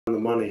the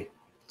money.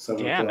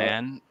 7 Yeah, o'clock.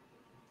 man.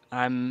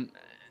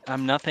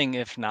 I'm nothing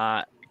if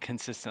not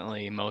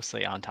consistently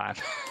mostly on time.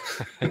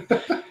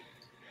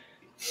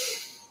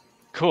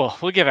 Cool.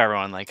 We'll give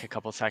everyone like a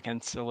couple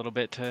seconds, a little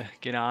bit to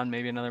get on,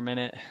 maybe another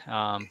minute.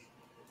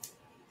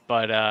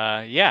 But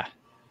yeah,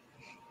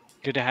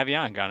 good to have you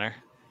on, Gunnar.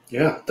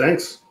 Yeah,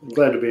 thanks. I'm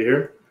glad to be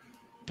here.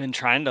 Been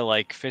trying to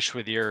like fish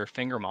with your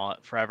finger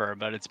mullet forever,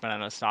 but it's been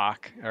on a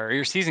stock. Or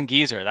your seasoned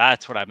geezer.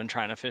 That's what I've been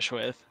trying to fish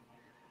with.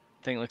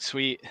 Thing looks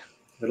sweet.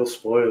 It'll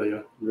spoil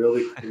you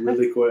really,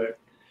 really quick.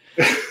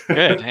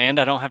 Good. And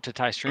I don't have to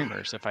tie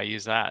streamers if I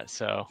use that.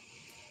 So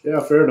Yeah,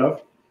 fair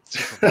enough.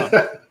 super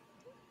fun.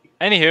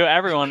 Anywho,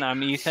 everyone,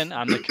 I'm Ethan.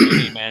 I'm the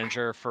community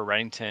manager for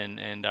Reddington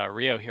and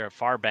Rio here at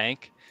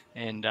Farbank.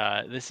 And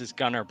this is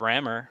Gunnar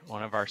Brammer,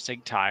 one of our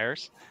SIG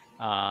tires.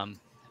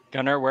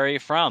 Gunnar, where are you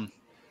from?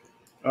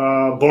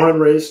 Born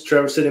and raised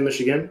Traverse City,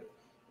 Michigan.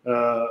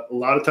 A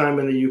lot of time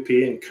in the UP,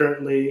 and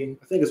currently,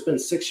 I think it's been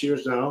 6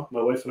 years now.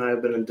 My wife and I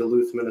have been in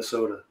Duluth,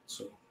 Minnesota.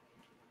 So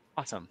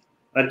Awesome.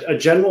 a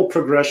general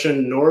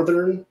progression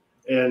northern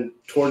and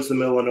towards the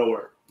middle of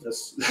nowhere.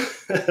 That's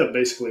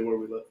basically where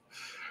we live.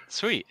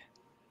 Sweet.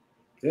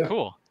 Yeah.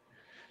 Cool.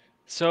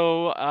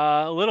 So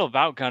a little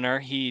about Gunnar.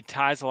 He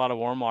ties a lot of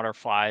warm water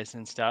flies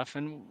and stuff.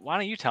 And why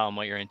don't you tell him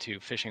what you're into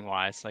fishing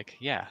wise? Like,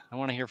 yeah, I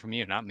want to hear from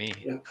you, not me.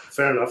 Yeah,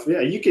 fair enough.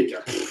 Yeah, you could.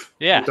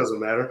 Yeah. It doesn't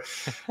matter.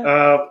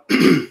 So,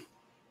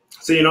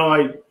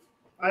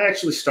 I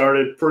actually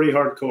started pretty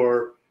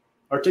hardcore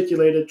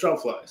articulated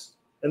trout flies.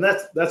 And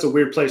that's a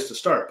weird place to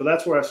start, but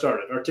that's where I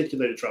started,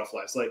 articulated trout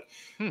flies. Like,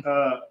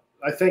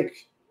 I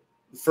think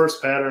the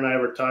first pattern I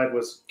ever tied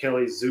was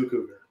Kelly's Zoo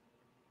Cougar.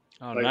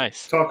 Oh, like,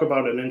 nice. Talk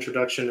about an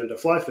introduction into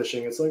fly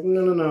fishing. It's like,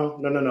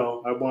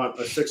 no. I want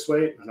a 6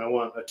 weight and I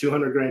want a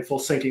 200 grain full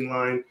sinking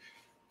line,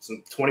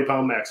 some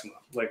 20-pound maximum.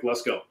 Like,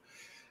 let's go.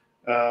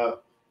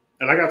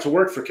 And I got to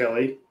work for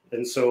Kelly.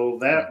 And so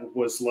that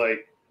was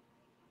like,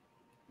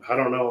 I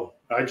don't know.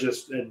 I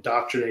just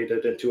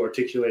indoctrinated into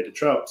articulated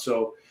trout.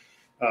 So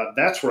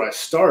that's where I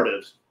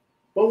started.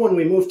 But when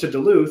we moved to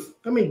Duluth,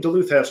 I mean,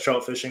 Duluth has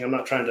trout fishing. I'm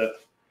not trying to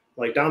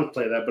like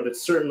downplay that, but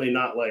it's certainly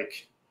not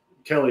like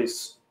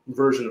Kelly's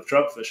version of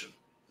trout fishing.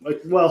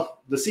 Like,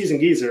 well, the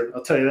seasoned geezer,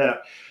 I'll tell you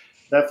that.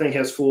 That thing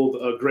has fooled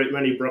a great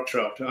many brook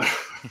trout,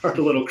 our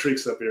little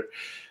creeks up here.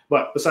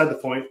 But beside the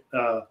point,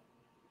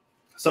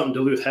 something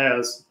Duluth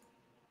has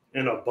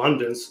in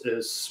abundance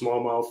is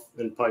smallmouth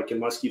and pike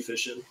and muskie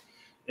fishing.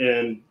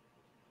 And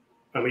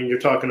I mean, you're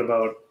talking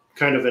about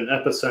kind of an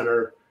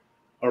epicenter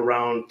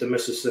around the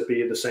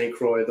Mississippi, the St.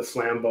 Croix, the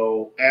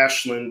Flambeau,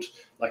 Ashland.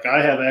 Like,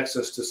 I have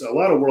access to a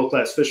lot of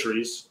world-class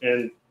fisheries.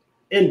 And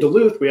in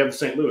Duluth, we have the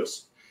St.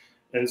 Louis.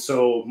 And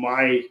so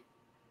my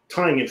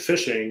tying and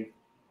fishing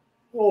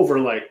over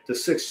like the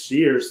 6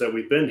 years that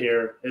we've been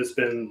here has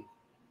been,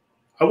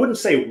 I wouldn't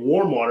say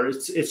warm water.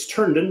 It's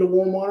turned into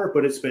warm water,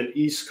 but it's been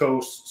East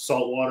Coast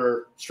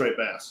saltwater striped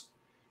bass.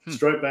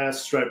 Striped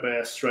bass, striped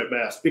bass, striped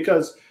bass.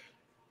 Because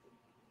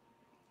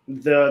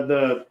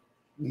the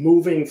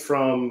moving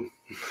from,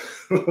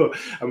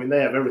 I mean,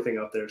 they have everything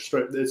out there.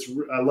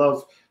 I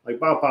love, like,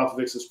 Bob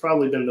Popovich's has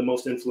probably been the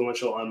most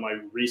influential on my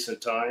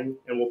recent time,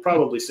 and will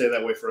probably stay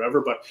that way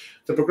forever. But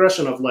the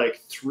progression of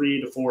like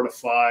 3 to 4 to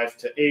 5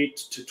 to 8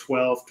 to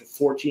 12 to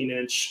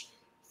 14-inch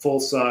full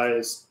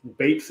size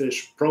bait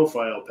fish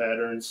profile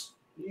patterns,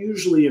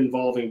 usually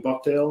involving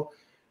bucktail.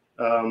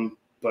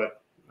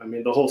 But I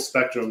mean, the whole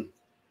spectrum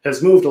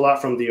has moved a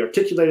lot from the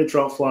articulated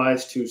trout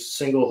flies to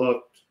single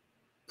hooked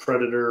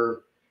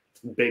predator,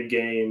 big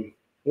game,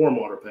 warm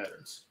water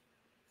patterns.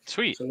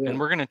 Sweet. So, yeah. And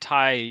we're going to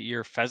tie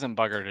your pheasant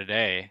bugger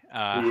today.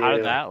 How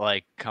did that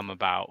like come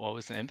about? What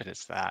was the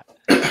impetus to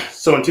that?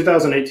 So in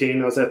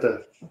 2018, I was at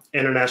the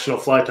International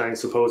Fly Tying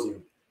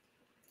Symposium.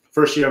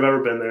 First year I've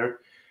ever been there.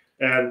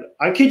 And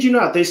I kid you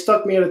not, they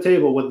stuck me at a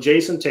table with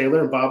Jason Taylor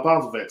and Bob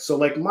Popovich. So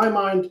like, my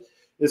mind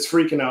is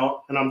freaking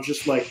out, and I'm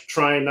just like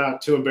trying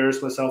not to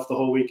embarrass myself the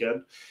whole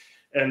weekend.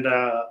 And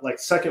like,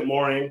 second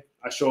morning,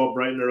 I show up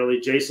bright and early.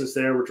 Jason's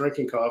there. We're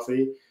drinking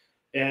coffee.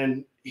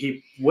 And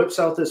he whips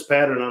out this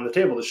pattern on the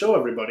table to show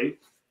everybody.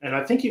 And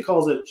I think he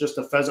calls it just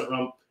a pheasant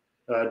rump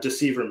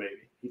deceiver,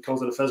 maybe. He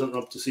calls it a pheasant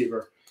rump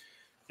deceiver.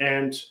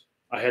 And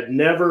I had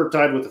never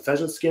tied with a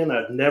pheasant skin.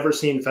 I'd never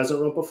seen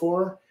pheasant rump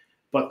before.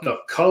 But the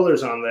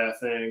colors on that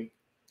thing,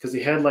 because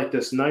he had like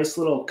this nice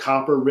little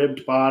copper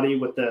ribbed body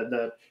with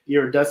the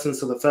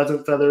iridescence of the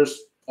pheasant feathers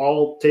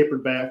all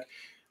tapered back.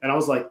 And I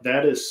was like,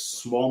 that is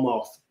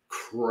smallmouth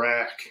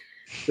crack.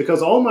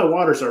 Because all my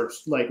waters are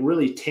like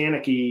really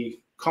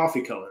tannicky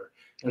coffee color,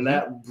 and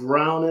that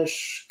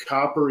brownish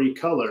coppery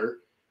color,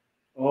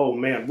 oh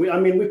man,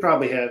 we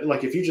probably have,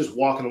 like, if you just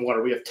walk in the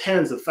water, we have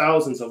tens of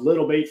thousands of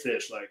little bait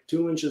fish like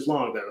 2 inches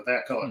long that are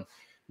that color. I'm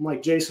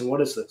like, Jason,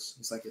 what is this?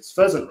 It's like, it's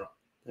pheasant rump.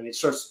 And he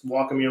starts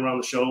walking me around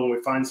the show, and we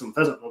find some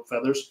pheasant rump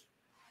feathers,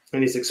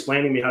 and he's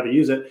explaining me how to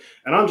use it,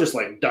 and I'm just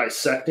like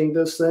dissecting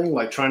this thing,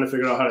 like trying to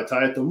figure out how to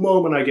tie it the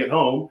moment I get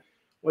home,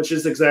 which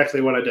is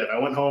exactly what I did. I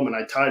went home and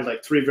I tied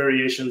like 3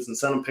 variations and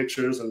sent them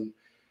pictures and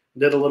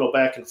did a little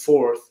back and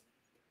forth.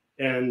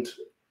 And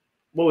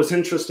what was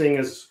interesting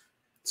is,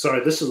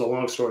 sorry, this is a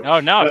long story. Oh,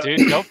 no,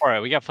 dude, go for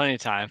it. We got plenty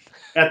of time.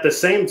 At the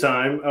same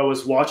time, I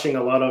was watching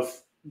a lot of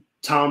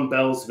Tom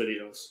Bell's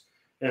videos.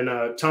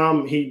 And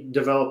Tom, he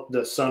developed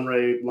the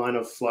Sunray line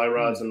of fly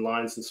rods and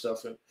lines and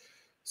stuff. And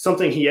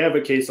something he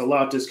advocates a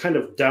lot is kind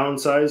of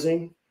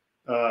downsizing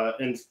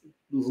and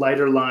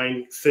lighter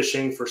line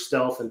fishing for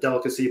stealth and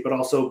delicacy, but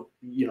also,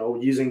 you know,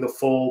 using the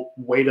full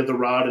weight of the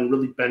rod and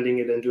really bending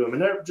it into them.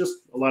 And just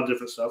a lot of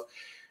different stuff.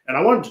 And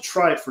I wanted to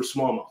try it for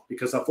smallmouth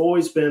because I've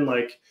always been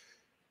like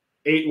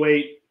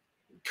 8-weight,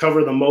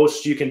 cover the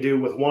most you can do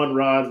with one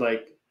rod,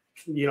 like,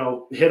 you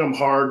know, hit them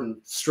hard and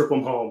strip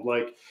them home.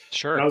 Like,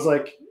 sure. And I was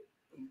like,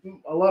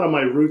 a lot of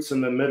my roots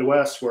in the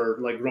Midwest were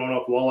like growing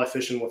up walleye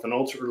fishing with an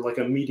ultra, like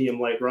a medium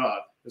light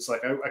rod. It's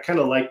like, I kind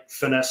of like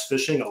finesse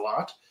fishing a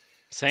lot.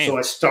 Same. So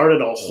I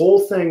started a whole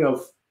thing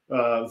of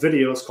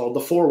videos called the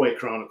 4-Weight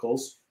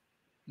Chronicles.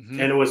 And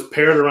it was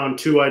paired around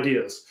 2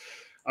 ideas.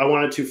 I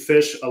wanted to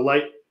fish a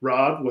light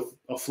rod with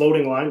a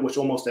floating line, which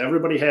almost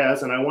everybody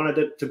has. And I wanted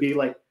it to be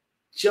like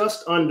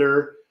just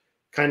under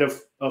kind of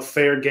a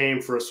fair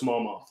game for a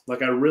smallmouth.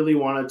 Like I really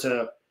wanted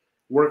to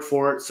work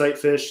for it, sight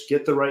fish,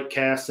 get the right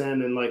cast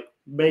in, and like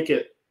make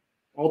it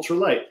ultra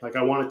light. Like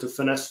I wanted to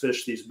finesse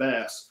fish these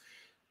bass,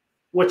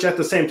 which at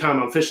the same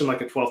time I'm fishing like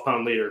a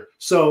 12-pound leader.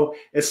 So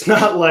it's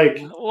not like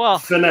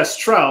finesse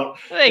trout.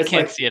 They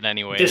can't see it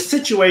anyway. The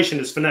situation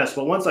is finesse,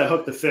 but once I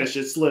hook the fish,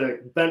 it's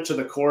like bent to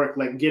the cork,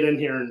 like get in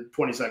here in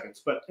 20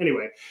 seconds. But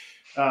anyway,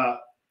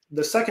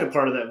 the second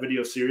part of that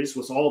video series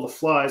was all the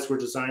flies were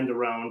designed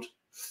around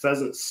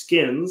pheasant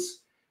skins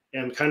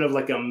and kind of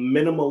like a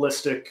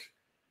minimalistic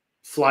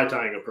fly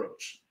tying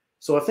approach.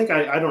 So I think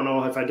I don't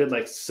know if I did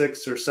like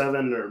 6 or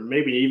 7 or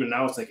maybe even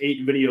now it's like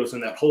 8 videos in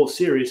that whole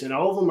series, and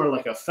all of them are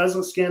like a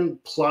pheasant skin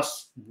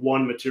plus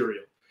 1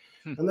 material.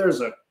 And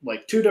there's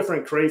like 2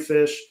 different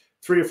crayfish,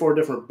 3 or 4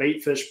 different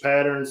bait fish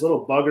patterns,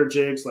 little bugger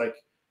jigs. Like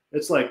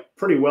it's like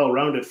pretty well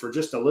rounded for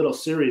just a little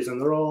series, and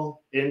they're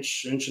all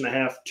inch and a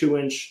half,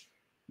 2-inch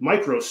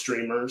micro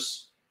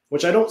streamers,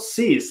 which I don't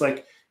see. It's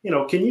like, you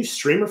know, can you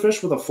streamer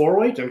fish with a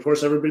 4-weight? And of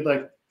course, everybody's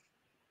like,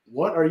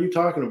 what are you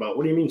talking about?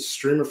 What do you mean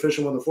streamer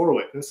fishing with a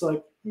 4-weight? And it's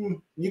like,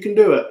 you can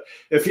do it.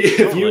 If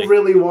you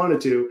really wanted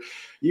to,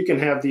 you can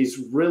have these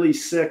really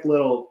sick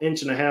little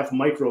 1.5-inch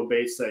micro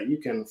baits that you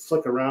can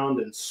flick around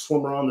and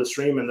swim around the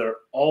stream, and they're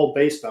all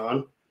based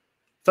on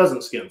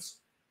pheasant skins.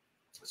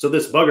 So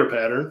this bugger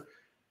pattern,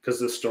 because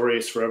this story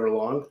is forever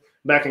long,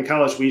 back in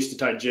college, we used to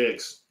tie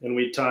jigs, and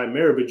we'd tie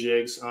marabou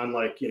jigs on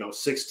like, you know,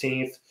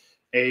 16th,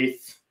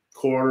 8th,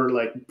 quarter,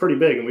 like pretty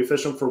big. And we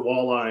fish them for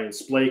walleye and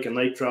splake and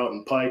lake trout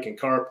and pike and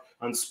carp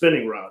on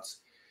spinning rods.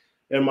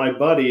 And my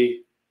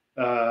buddy,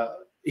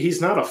 he's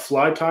not a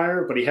fly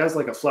tyer, but he has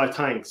like a fly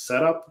tying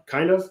setup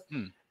kind of.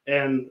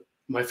 And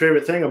my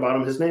favorite thing about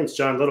him, his name's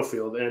John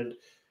Littlefield. And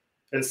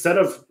instead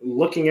of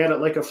looking at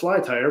it like a fly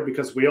tyer,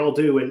 because we all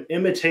do, and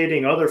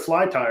imitating other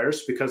fly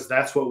tyers, because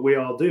that's what we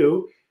all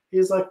do,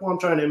 he's like, well, I'm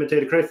trying to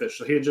imitate a crayfish.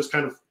 So he'd just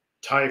kind of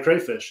tie a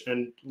crayfish.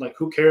 And like,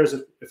 who cares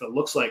if it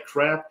looks like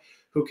crap?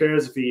 Who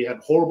cares if he had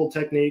horrible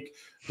technique?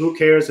 Who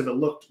cares if it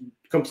looked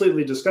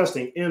completely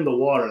disgusting in the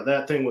water?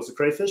 That thing was a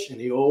crayfish,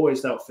 and he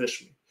always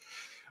outfished me.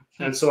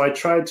 And so I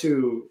tried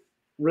to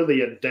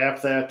really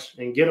adapt that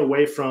and get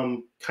away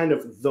from kind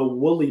of the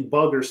woolly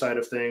bugger side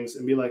of things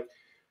and be like,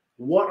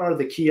 what are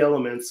the key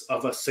elements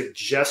of a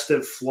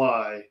suggestive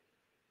fly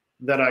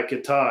that I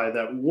could tie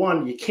that,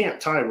 1, you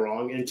can't tie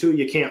wrong, and 2,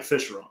 you can't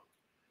fish wrong.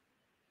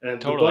 And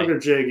totally. The bugger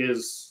jig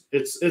is,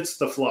 it's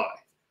the fly.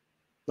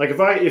 Like if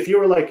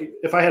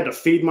I had to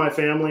feed my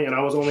family and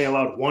I was only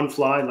allowed 1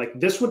 fly, like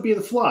this would be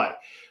the fly,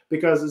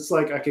 because it's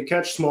like I could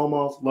catch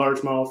smallmouth,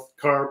 largemouth,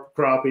 carp,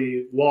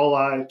 crappie,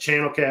 walleye,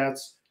 channel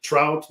cats,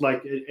 trout.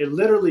 Like it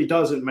literally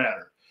doesn't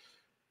matter.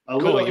 A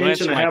cool. little You 1.5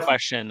 answered my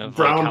question of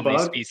brown like how many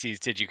bug, species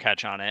did you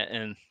catch on it?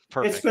 And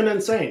perfect. It's been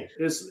insane.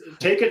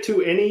 Take it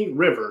to any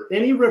river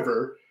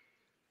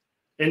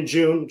in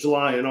June,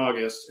 July, and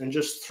August, and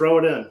just throw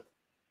it in.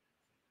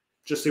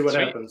 Just see what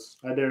happens.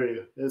 I dare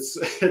you.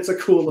 It's a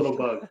cool little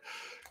bug.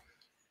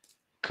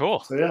 Cool.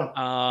 So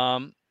yeah.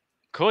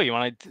 Cool. You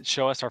want to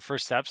show us our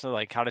first steps of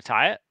like how to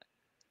tie it?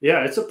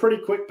 Yeah, it's a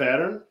pretty quick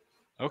pattern.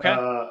 Okay.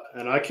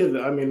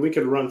 And we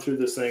could run through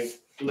this thing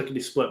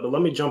lickety split, but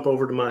let me jump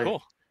over to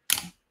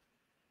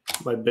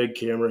my big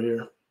camera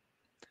here.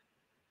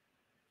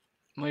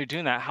 While you're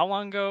doing that, how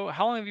long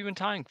have you been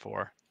tying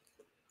for?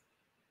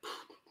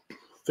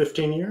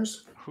 15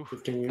 years.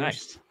 15 years.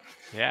 Nice.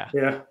 Yeah.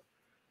 Yeah.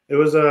 It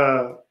was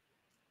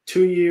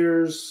 2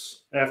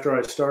 years after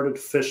I started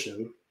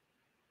fishing,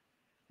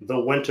 the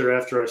winter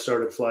after I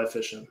started fly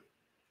fishing,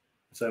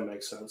 if that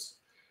makes sense.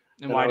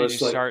 And why did you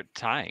start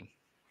tying?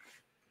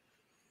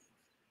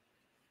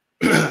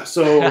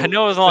 So I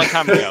know it was a long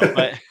time ago,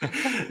 but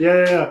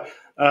yeah.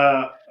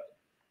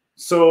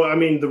 So I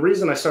mean, the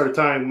reason I started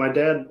tying, my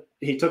dad,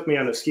 he took me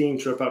on a skiing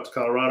trip out to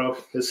Colorado.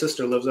 His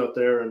sister lives out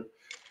there, and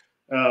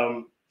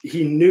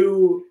he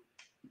knew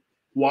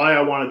why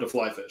I wanted to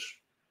fly fish.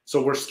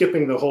 So we're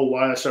skipping the whole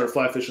why I started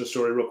fly fishing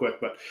story real quick,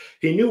 but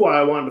he knew why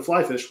I wanted to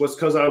fly fish was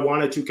because I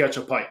wanted to catch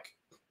a pike.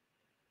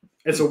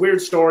 It's a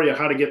weird story of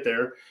how to get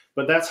there,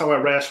 but that's how I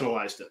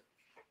rationalized it.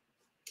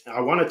 I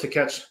wanted to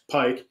catch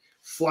pike.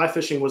 Fly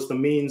fishing was the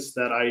means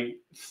that I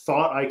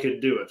thought I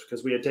could do it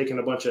because we had taken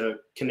a bunch of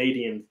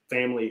Canadian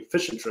family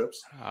fishing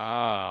trips.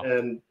 Oh,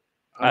 and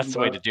that's the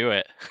way to do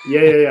it.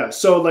 Yeah.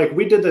 So like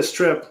we did this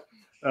trip.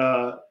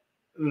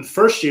 The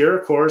first year,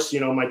 of course,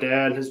 my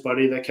dad and his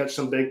buddy, they catch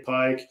some big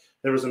pike.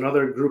 There was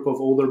another group of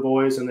older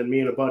boys, and then me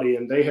and a buddy,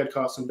 and they had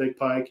caught some big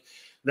pike.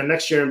 The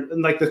next year,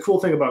 and like the cool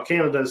thing about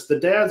Canada is the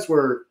dads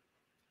were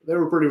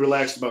pretty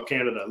relaxed about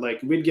Canada.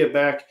 Like we'd get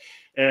back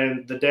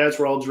and the dads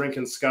were all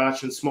drinking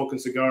scotch and smoking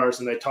cigars,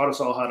 and they taught us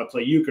all how to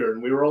play euchre,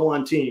 and we were all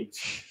on teams.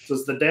 So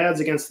it's the dads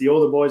against the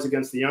older boys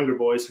against the younger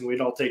boys, and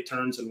we'd all take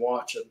turns and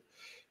watch. And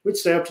we'd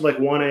stay up to like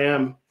 1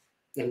 a.m.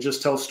 and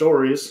just tell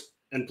stories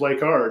and play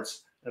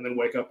cards, and then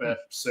wake up at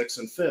 6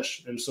 and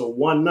fish. And so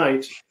one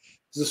night,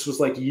 this was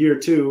like year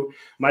 2,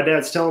 my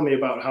dad's telling me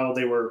about how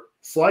they were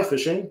fly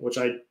fishing, which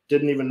I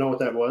didn't even know what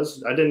that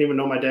was. I didn't even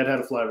know my dad had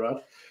a fly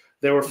rod.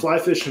 They were fly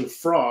fishing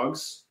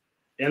frogs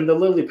in the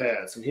lily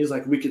pads. And he's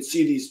like, we could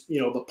see these,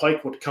 the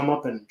pike would come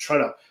up and try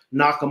to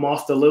knock them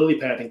off the lily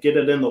pad and get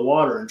it in the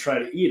water and try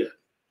to eat it.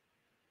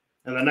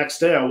 And the next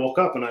day I woke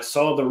up and I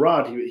saw the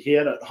rod. He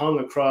had it hung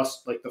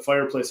across like the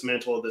fireplace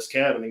mantle of this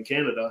cabin in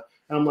Canada.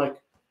 And I'm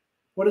like,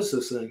 what is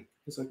this thing?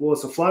 He's like, well,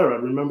 it's a fly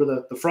rod. Remember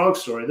the frog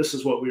story? This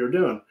is what we were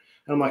doing.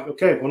 And I'm like,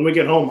 okay, when we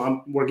get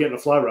home, we're getting a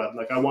fly rod.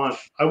 Like I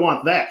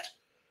want that.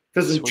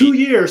 Because in 2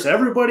 years,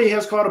 everybody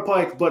has caught a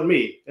pike but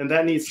me, and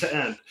that needs to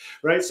end,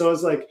 right? So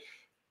it's like,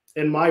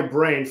 in my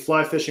brain,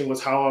 fly fishing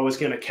was how I was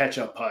going to catch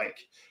a pike.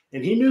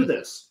 And he knew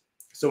this.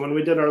 So when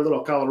we did our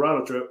little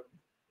Colorado trip,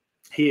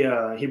 he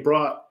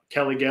brought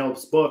Kelly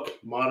Gallup's book,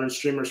 Modern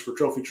Streamers for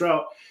Trophy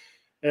Trout.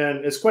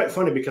 And it's quite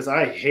funny because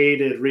I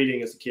hated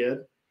reading as a kid.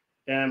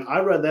 And I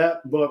read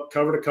that book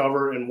cover to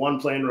cover in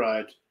one plane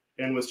ride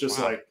and was just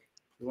like,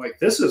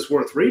 this is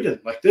worth reading.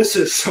 Like, this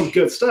is some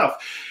good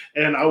stuff.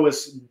 And I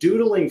was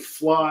doodling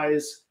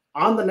flies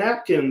on the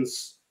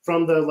napkins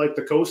from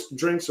the Coast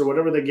drinks or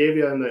whatever they gave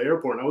you in the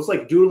airport. And I was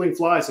like doodling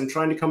flies and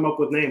trying to come up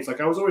with names.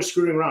 Like I was always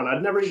screwing around.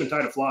 I'd never even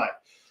tied a fly.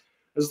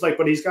 It was like,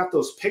 but he's got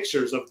those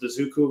pictures of the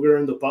zoo cougar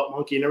and the butt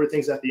monkey and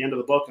everything's at the end of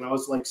the book. And I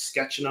was like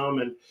sketching them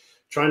and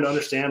trying to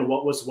understand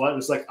what was what. And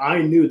it's like, I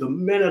knew the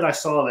minute I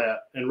saw that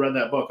and read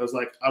that book, I was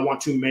like, I want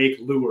to make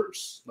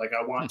lures. Like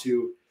I want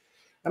to,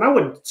 and I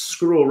would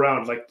screw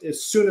around. Like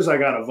as soon as I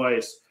got a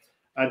vise,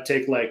 I'd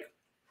take like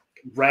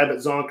rabbit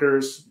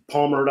zonkers,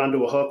 palmer it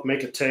onto a hook,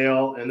 make a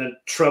tail, and then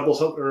treble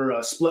hook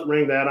or split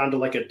ring that onto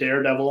like a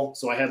daredevil.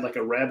 So I had like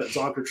a rabbit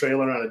zonker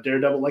trailer on a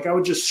daredevil. Like I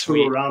would just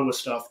screw around with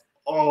stuff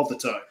all the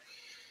time.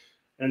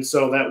 And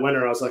so that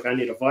winter, I was like, I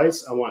need a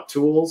vise. I want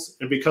tools.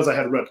 And because I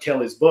had read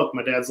Kelly's book,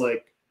 my dad's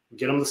like,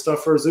 get him the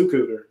stuff for a zoo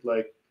cougar.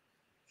 Like,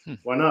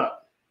 why not?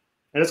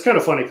 And it's kind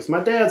of funny because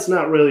my dad's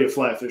not really a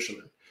fly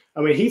fisherman.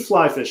 I mean, he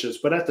fly fishes,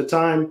 but at the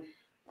time,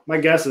 my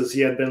guess is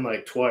he had been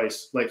like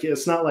twice. Like,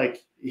 it's not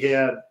like he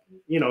had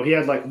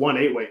like 1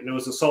 8-weight, and it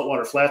was a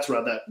saltwater flats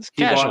rod that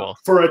he bought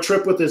for a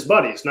trip with his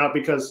buddies, not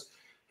because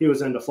he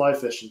was into fly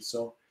fishing.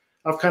 So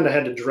I've kind of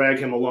had to drag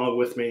him along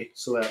with me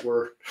so that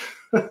we're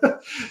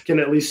can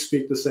at least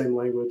speak the same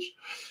language.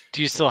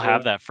 Do you still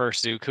have that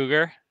first zoo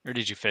cougar, or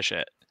did you fish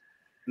it?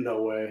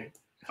 No way.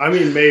 I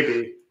mean,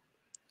 maybe.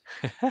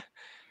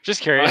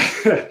 Just curious.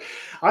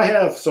 I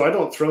have, so I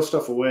don't throw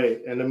stuff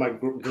away. And in my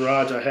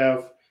garage, I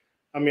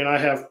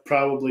have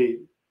probably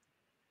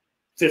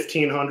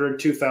 1,500,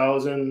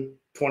 2,000,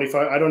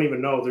 25. I don't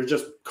even know. They're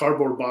just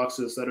cardboard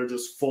boxes that are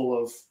just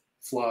full of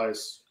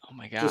flies. Oh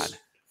my God. Just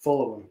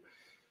full of them.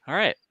 All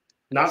right.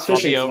 Not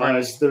fishing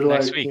flies. They're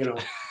like, week.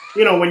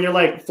 When you're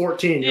like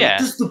 14, you're yeah. like,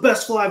 this is the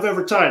best fly I've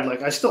ever tied.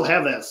 Like I still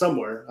have that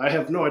somewhere. I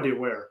have no idea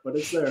where, but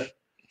it's there.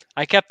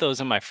 I kept those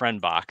in my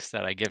friend box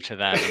that I give to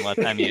them and let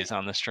them use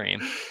on the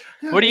stream.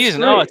 Yeah, what are you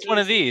using? Oh, it's one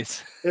of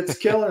these. It's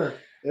killer.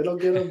 It'll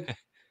get them.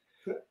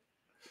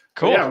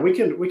 Cool. But yeah,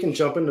 we can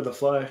jump into the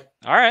fly.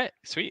 All right,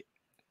 sweet.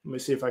 Let me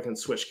see if I can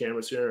switch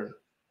cameras here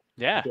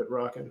and get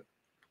rocking.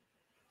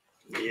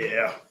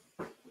 Yeah.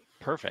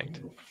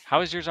 Perfect.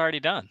 How is yours already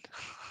done?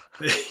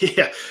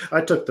 Yeah,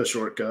 I took the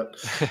shortcut.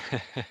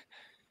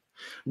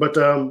 But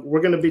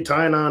we're going to be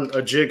tying on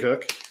a jig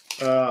hook.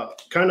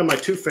 Kind of my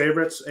two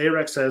favorites.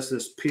 Arex has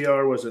this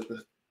PR, was it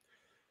the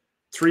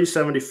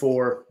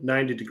 374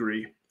 90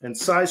 degree, and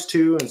size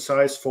 2 and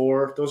size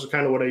 4. Those are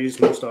kind of what I use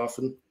most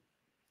often.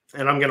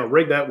 And I'm going to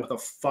rig that with a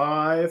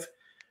 5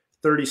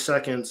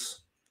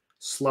 30-seconds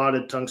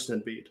slotted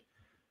tungsten bead.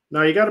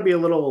 Now you got to be a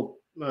little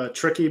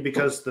tricky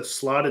because the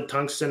slotted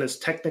tungsten is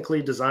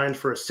technically designed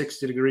for a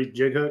 60-degree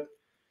jig hook.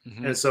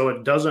 Mm-hmm. And so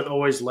it doesn't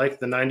always like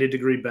the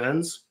 90-degree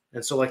bends.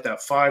 And so like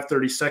that 5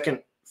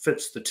 30-second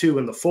fits the 2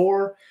 and the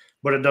 4,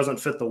 but it doesn't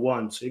fit the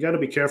 1. So you got to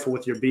be careful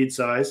with your bead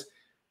size.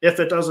 If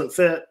it doesn't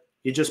fit,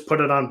 you just put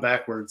it on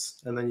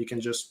backwards, and then you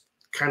can just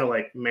kind of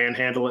like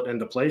manhandle it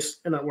into place,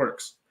 and it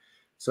works.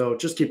 So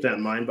just keep that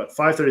in mind. But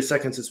 5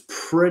 30-seconds is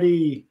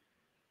pretty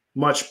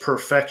much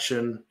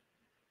perfection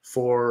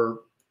for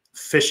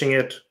fishing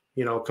it,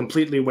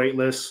 completely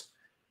weightless,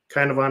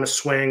 kind of on a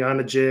swing, on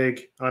a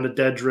jig, on a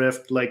dead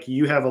drift. Like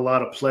you have a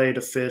lot of play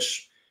to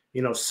fish,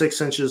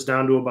 6 inches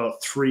down to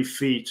about 3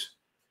 feet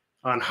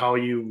on how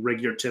you rig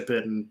your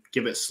tippet and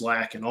give it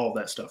slack and all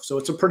that stuff. So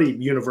it's a pretty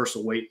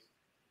universal weight.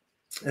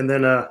 And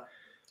then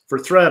for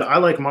thread, I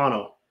like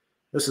mono.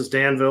 This is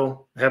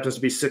Danville. It happens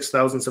to be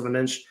 6/1000 of an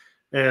inch.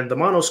 And the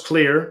mono's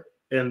clear.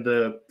 And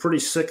the pretty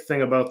sick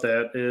thing about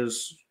that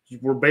is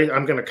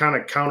I'm going to kind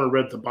of counter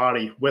red the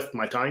body with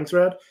my tying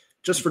thread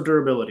just for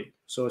durability.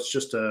 So it's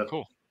just a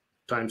cool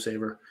time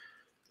saver.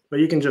 But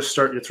you can just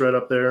start your thread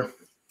up there.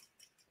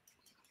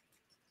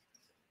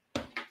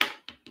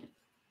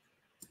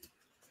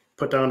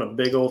 Put down a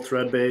big old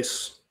thread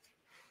base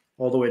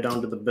all the way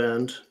down to the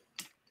bend,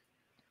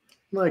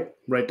 like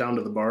right down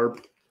to the barb.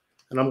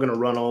 And I'm going to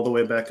run all the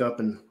way back up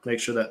and make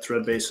sure that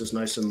thread base is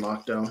nice and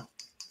locked down.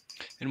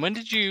 And when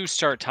did you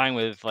start tying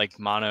with like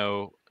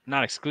mono,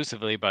 not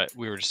exclusively, but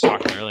we were just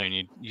talking earlier and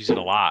you use it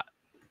a lot?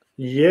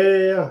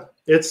 Yeah.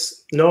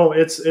 It's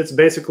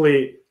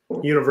basically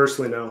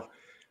universally now.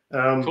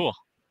 Cool.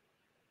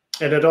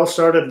 And it all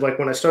started like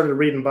when I started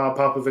reading Bob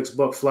Popovich's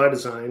book, Fly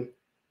Design.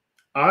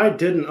 I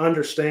didn't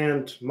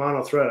understand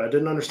mono thread. I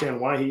didn't understand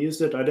why he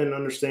used it. I didn't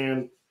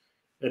understand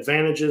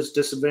advantages,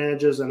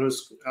 disadvantages, and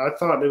I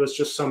thought it was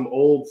just some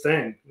old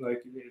thing.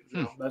 Like,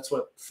 that's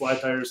what fly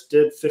tyers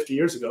did 50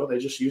 years ago. They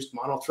just used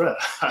mono thread.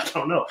 I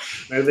don't know.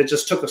 Maybe they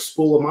just took a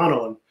spool of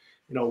mono and,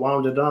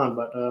 wound it on.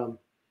 But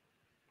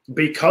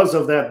because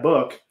of that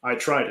book, I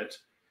tried it.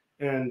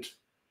 And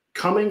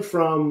coming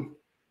from,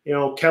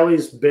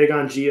 Kelly's big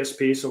on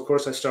GSP. So, of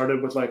course, I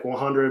started with like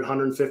 100,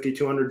 150,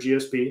 200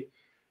 GSP.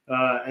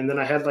 And then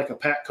I had like a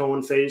Pat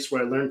Cohen phase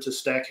where I learned to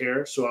stack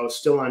hair. So I was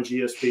still on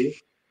GSP.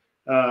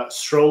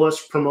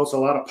 Strolas promotes a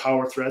lot of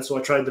power thread. So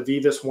I tried the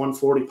Vivis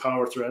 140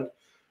 power thread.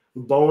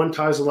 Bowen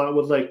ties a lot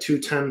with like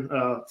 210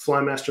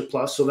 Flymaster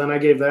Plus. So then I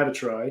gave that a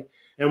try.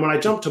 And when I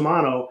jumped to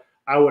mono,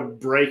 I would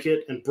break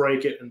it and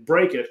break it and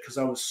break it because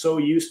I was so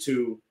used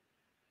to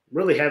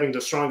really having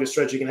the strongest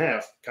thread you can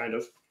have, kind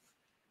of.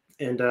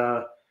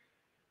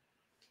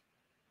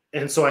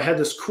 And so I had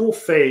this cool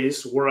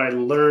phase where I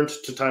learned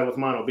to tie with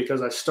mono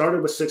because I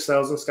started with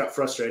 6/1000s, got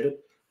frustrated,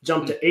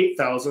 jumped to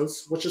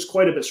 8/1000s, which is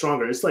quite a bit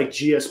stronger. It's like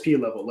GSP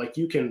level. Like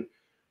you can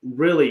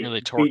really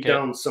beat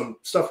down some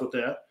stuff with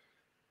that.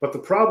 But the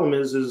problem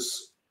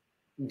is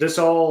this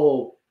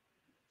all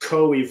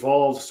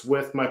co-evolves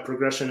with my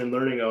progression and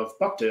learning of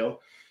bucktail.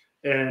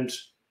 And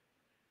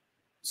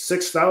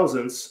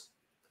 6/1000s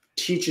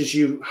teaches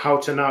you how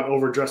to not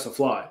overdress a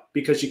fly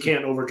because you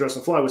can't overdress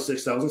a fly with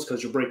 6/1000s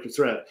because you'll break your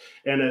thread.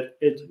 And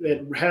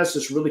it has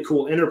this really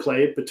cool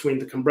interplay between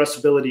the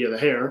compressibility of the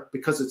hair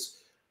because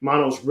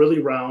mono's really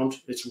round,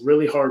 it's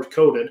really hard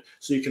coated,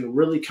 so you can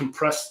really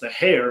compress the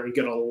hair and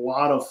get a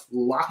lot of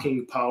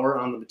locking power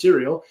on the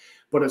material,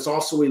 but it's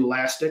also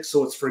elastic,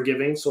 so it's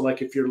forgiving. So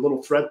like if your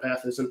little thread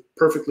path isn't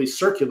perfectly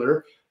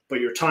circular, but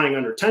you're tying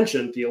under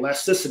tension, the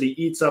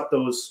elasticity eats up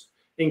those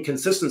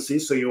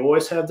inconsistencies. So you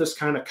always have this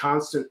kind of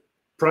constant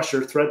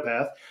pressure thread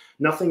path.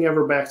 Nothing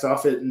ever backs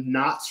off. It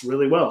knots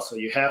really well. So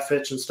you half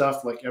hitch and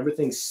stuff, like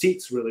everything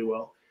seats really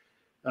well.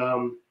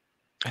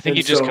 I think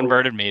you just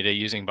converted me to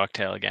using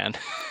bucktail again.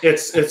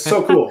 It's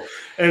so cool.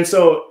 And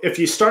so if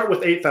you start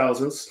with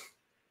 8/1000s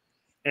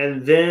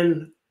and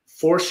then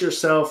force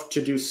yourself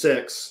to do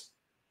 6,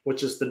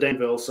 which is the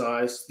Danville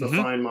size, the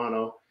fine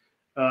mono,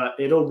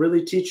 it'll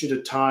really teach you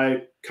to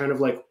tie kind of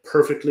like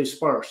perfectly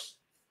sparse.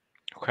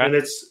 Okay.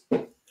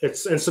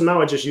 And so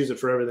now I just use it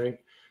for everything.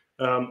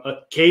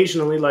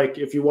 Occasionally, like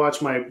if you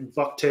watch my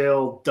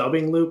bucktail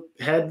dubbing loop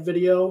head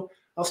video,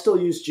 I'll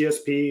still use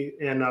GSP,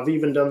 and I've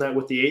even done that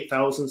with the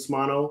 8/1000s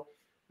mono.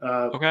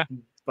 Okay.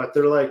 But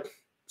they're like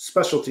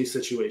specialty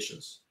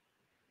situations.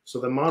 So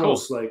the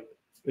mono's like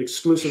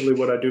exclusively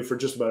what I do for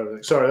just about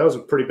everything. Sorry, that was a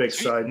pretty big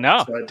side.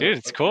 No, side dude,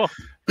 it's cool.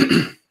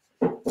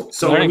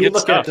 So when you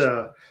look at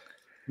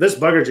this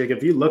bugger jig,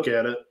 if you look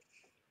at it,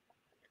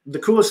 the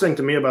coolest thing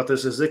to me about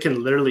this is it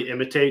can literally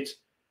imitate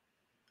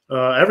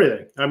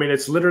everything. I mean,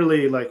 it's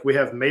literally like we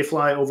have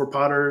mayfly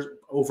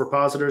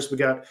ovipositors. We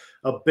got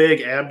a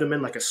big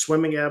abdomen, like a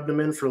swimming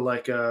abdomen for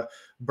like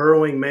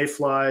burrowing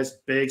mayflies,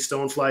 big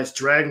stoneflies.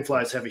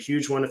 Dragonflies have a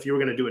huge one. If you were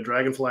going to do a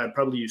dragonfly, I'd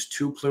probably use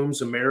 2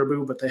 plumes of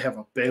marabou, but they have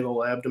a big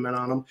old abdomen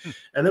on them.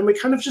 And then we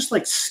kind of just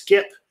like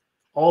skip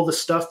all the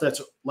stuff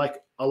that's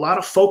like a lot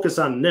of focus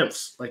on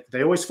nymphs. Like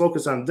they always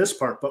focus on this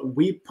part, but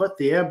we put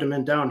the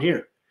abdomen down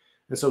here.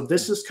 And so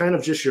this is kind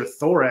of just your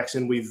thorax,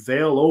 and we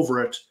veil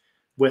over it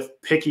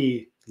with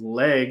picky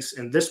legs.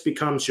 And this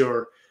becomes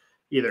your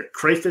either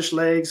crayfish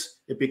legs,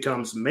 it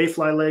becomes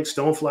mayfly legs,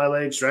 stonefly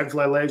legs,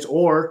 dragonfly legs,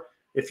 or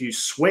if you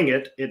swing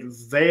it, it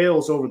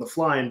veils over the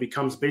fly and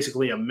becomes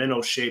basically a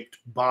minnow-shaped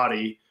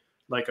body,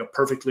 like a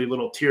perfectly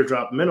little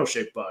teardrop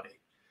minnow-shaped body.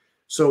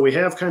 So we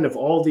have kind of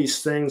all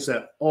these things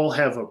that all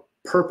have a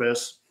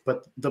purpose,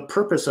 but the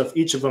purpose of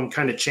each of them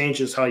kind of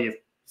changes how you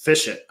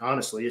fish it,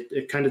 honestly.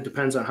 It kind of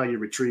depends on how you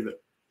retrieve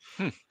it.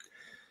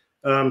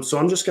 So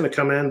I'm just going to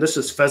come in. This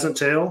is pheasant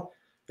tail.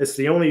 It's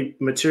the only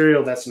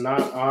material that's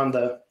not on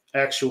the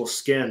actual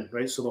skin,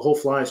 right? So the whole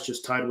fly is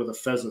just tied with a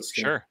pheasant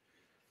skin. Sure.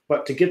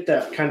 But to get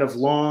that kind of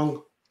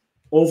long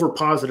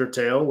ovipositor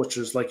tail, which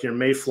is like your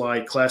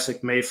mayfly,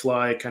 classic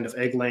mayfly kind of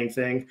egg laying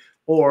thing,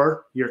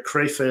 or your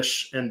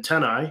crayfish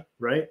antennae,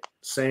 right?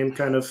 Same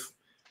kind of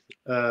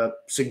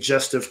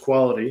suggestive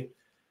quality.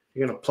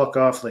 You're going to pluck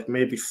off like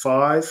maybe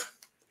 5.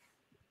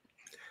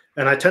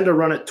 And I tend to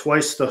run it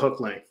twice the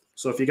hook length.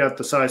 So if you got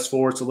the size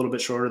 4, it's a little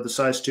bit shorter. The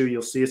size 2,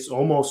 you'll see it's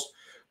almost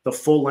the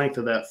full length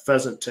of that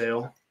pheasant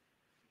tail.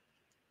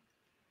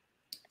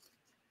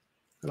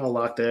 And I'll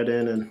lock that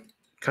in and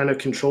kind of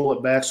control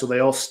it back so they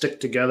all stick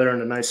together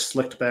in a nice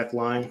slicked back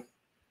line.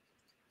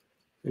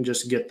 And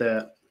just get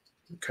that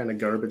kind of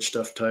garbage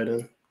stuff tied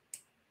in.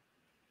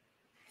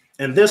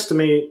 And this to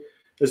me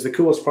is the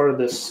coolest part of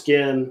this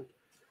skin.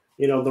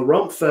 You know, the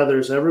rump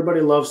feathers,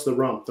 everybody loves the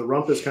rump. The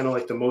rump is kind of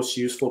like the most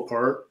useful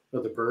part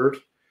of the bird.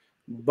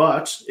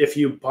 But if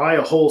you buy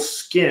a whole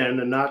skin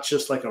and not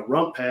just like a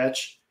rump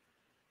patch,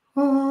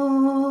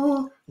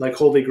 like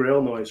Holy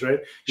Grail noise, right?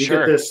 You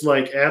get this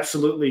like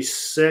absolutely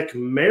sick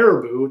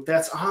marabou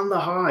that's on the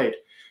hide.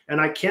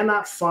 And I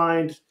cannot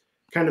find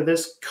kind of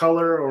this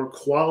color or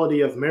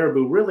quality of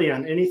marabou really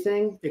on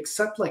anything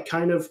except like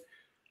kind of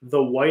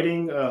the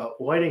whiting.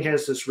 Whiting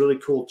has this really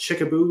cool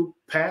chickaboo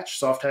patch,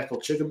 soft hackle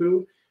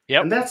chickaboo.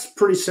 Yep. And that's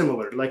pretty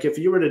similar. Like if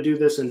you were to do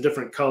this in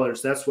different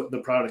colors, that's what the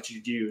product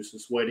you'd use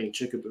is whiting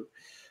chickaboo.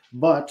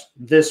 But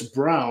this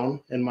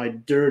brown in my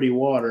dirty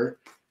water,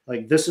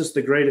 like this is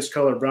the greatest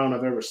color brown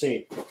I've ever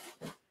seen.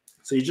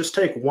 So you just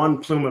take one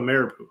plume of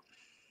marabou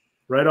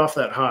right off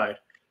that hide.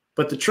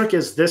 But the trick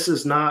is this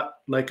is not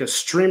like a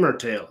streamer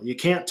tail. You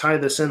can't tie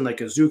this in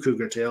like a zoo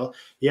cougar tail.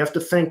 You have to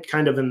think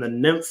kind of in the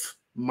nymph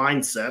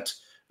mindset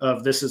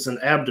of this is an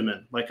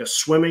abdomen, like a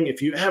swimming.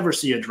 If you ever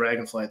see a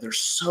dragonfly, they're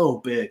so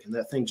big and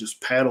that thing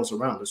just paddles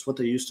around. It's what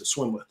they used to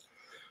swim with.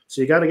 So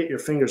you got to get your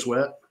fingers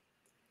wet,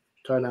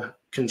 trying to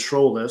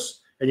control this.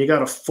 And you got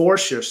to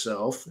force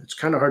yourself, it's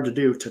kind of hard to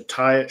do, to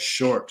tie it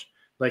short.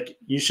 Like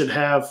you should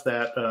have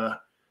that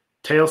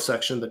tail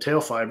section, the tail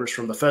fibers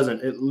from the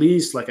pheasant, at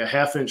least like a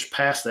 1/2 inch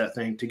past that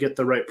thing to get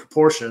the right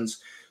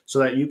proportions so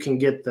that you can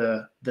get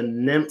the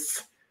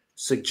nymph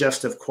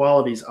suggestive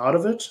qualities out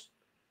of it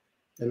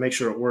and make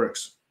sure it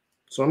works.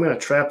 So I'm going to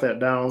trap that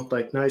down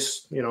like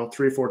nice, 3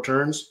 or 4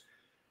 turns,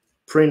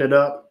 preen it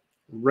up,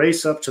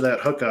 race up to that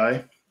hook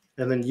eye,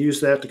 and then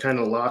use that to kind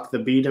of lock the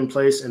bead in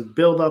place and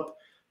build up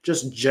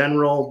just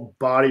general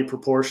body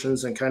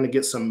proportions and kind of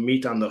get some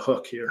meat on the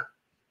hook here.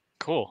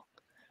 Cool.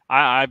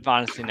 I've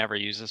honestly never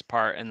used this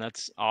part, and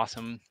that's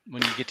awesome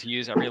when you get to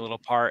use every little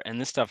part. And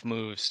this stuff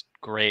moves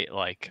great.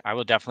 Like I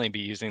will definitely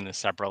be using this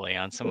separately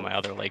on some of my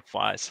other lake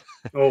flies.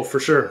 Oh, for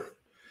sure.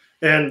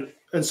 And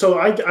so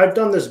I've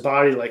done this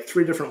body like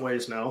 3 different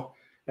ways now,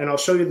 and I'll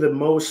show you the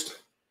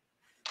most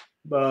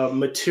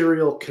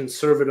material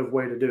conservative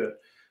way to do it.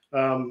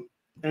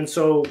 And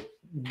so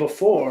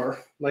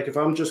before, like if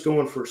I'm just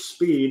going for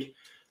speed,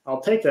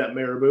 I'll take that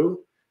marabou,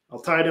 I'll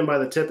tie it in by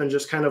the tip and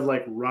just kind of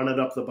like run it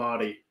up the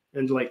body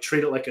and like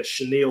treat it like a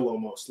chenille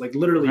almost. Like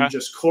literally you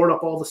just cord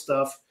up all the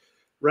stuff,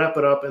 wrap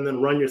it up, and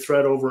then run your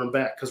thread over and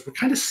back because we're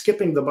kind of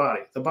skipping the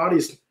body. The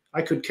body's,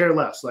 I could care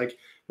less. Like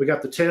we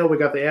got the tail, we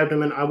got the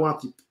abdomen. I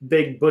want the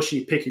big,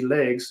 bushy, picky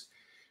legs.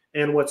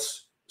 And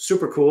what's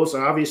super cool is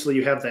obviously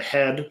you have the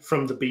head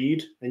from the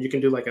bead, and you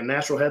can do like a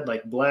natural head,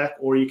 like black,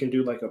 or you can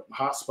do like a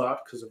hot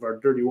spot because of our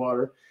dirty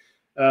water.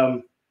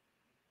 But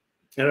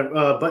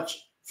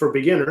for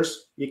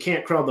beginners, you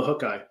can't crowd the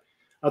hook eye.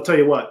 I'll tell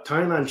you what,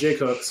 tying on jig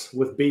hooks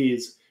with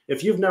beads,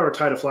 if you've never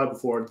tied a fly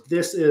before,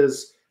 this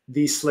is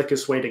the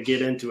slickest way to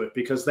get into it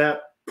because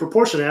that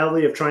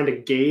proportionality of trying to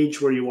gauge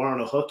where you are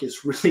on a hook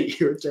is really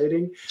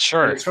irritating.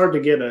 Sure. And it's hard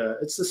to get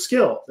it's a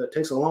skill that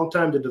takes a long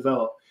time to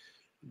develop.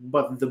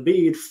 But the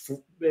bead,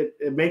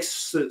 it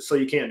makes it so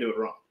you can't do it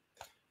wrong.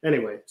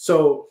 Anyway,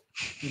 so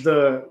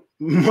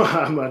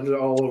I'm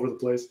all over the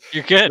place.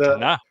 You're good.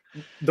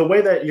 The way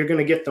that you're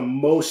going to get the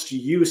most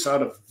use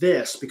out of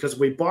this, because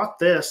we bought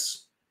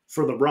this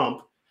for the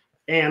rump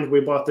and we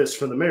bought this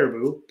for the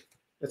marabou.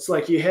 It's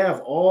like you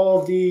have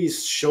all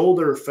these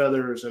shoulder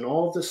feathers and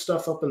all this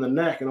stuff up in the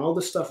neck and all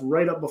this stuff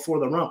right up before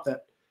the rump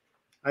that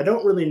I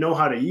don't really know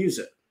how to use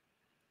it.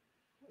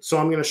 So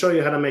I'm going to show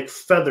you how to make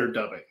feather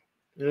dubbing.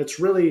 And it's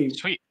really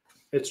sweet.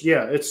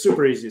 It's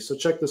super easy. So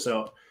check this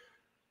out.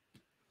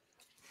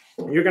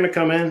 You're going to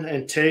come in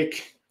and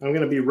I'm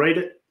going to be right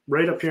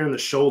up here in the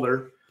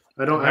shoulder.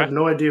 I have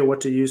no idea what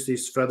to use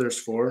these feathers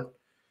for.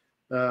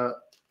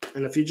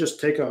 And if you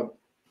just take a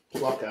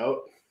pluck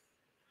out,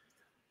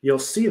 you'll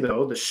see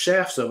though, the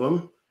shafts of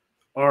them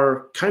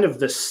are kind of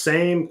the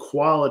same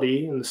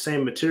quality and the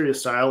same material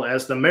style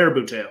as the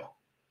marabou tail.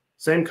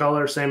 Same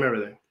color, same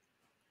everything.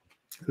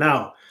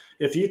 Now,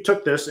 if you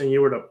took this and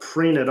you were to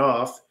preen it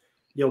off,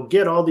 you'll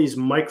get all these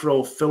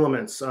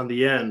microfilaments on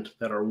the end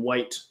that are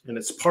white, and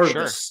it's part of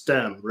the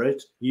stem, right?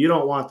 You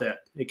don't want that.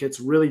 It gets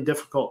really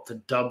difficult to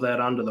dub that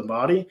onto the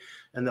body,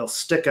 and they'll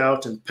stick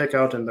out and pick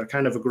out, and they're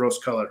kind of a gross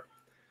color.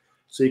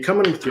 So you come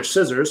in with your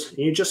scissors, and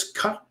you just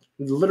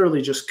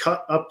literally just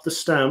cut up the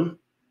stem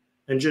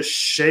and just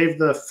shave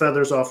the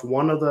feathers off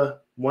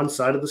one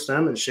side of the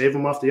stem and shave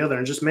them off the other,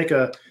 and just make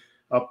a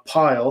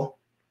pile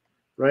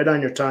right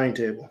on your tying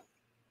table.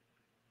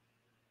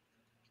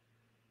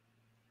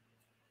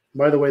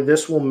 By the way,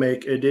 this will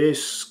make a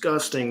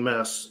disgusting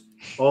mess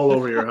all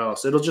over your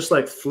house. It'll just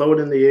like float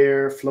in the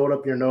air, float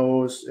up your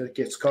nose. It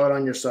gets caught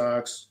on your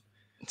socks.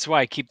 That's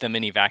why I keep the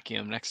mini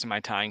vacuum next to my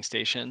tying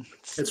station.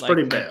 It's like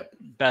pretty bad.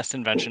 Best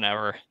invention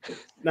ever.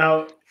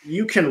 Now,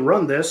 you can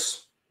run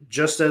this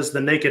just as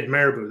the naked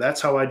marabou. That's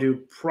how I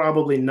do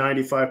probably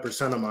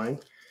 95% of mine.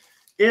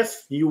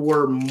 If you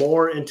were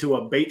more into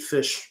a bait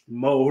fish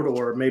mode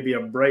or maybe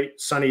a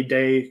bright sunny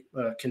day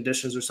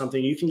conditions or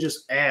something, you can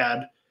just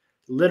add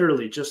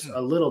literally just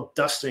a little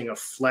dusting of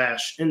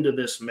flash into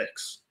this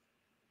mix.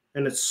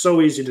 And it's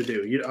so easy to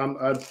do.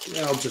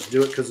 I'll just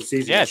do it because it's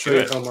easy. Yeah, I'll show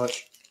you how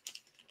much.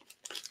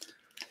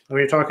 I mean,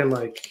 you're talking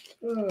like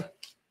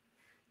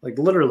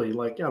literally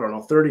like, I don't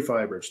know, 30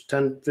 fibers,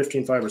 10,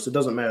 15 fibers. It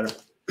doesn't matter.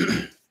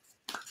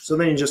 So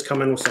then you just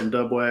come in with some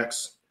dub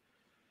wax.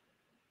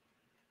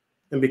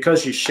 And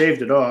because you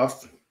shaved it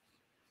off,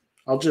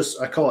 I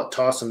call it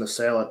tossing the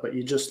salad, but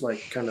you just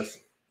like kind of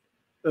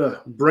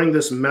bring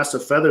this mess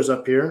of feathers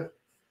up here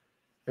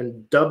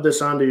and dub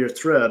this onto your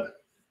thread.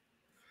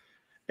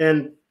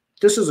 And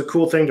this is a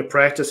cool thing to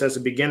practice as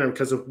a beginner,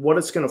 because of what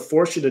it's going to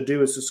force you to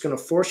do is it's going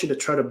to force you to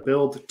try to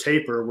build the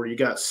taper where you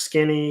got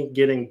skinny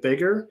getting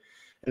bigger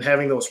and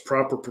having those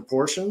proper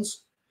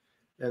proportions.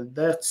 And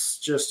that's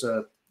just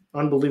an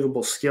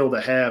unbelievable skill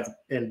to have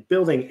in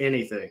building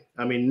anything.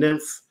 I mean,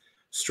 nymph,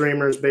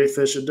 streamers, bait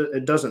fish,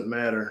 it doesn't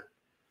matter.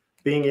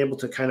 Being able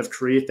to kind of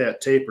create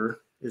that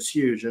taper is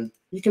huge. And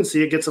you can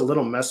see it gets a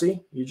little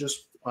messy. You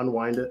just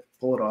unwind it,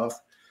 pull it off,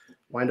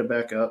 wind it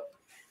back up.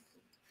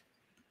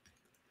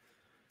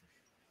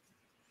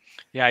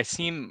 Yeah, I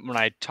seen when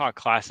I taught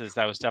classes,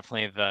 that was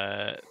definitely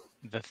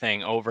the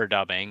thing.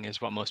 Overdubbing is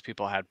what most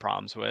people had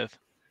problems with.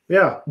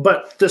 Yeah,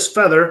 but this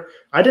feather,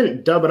 I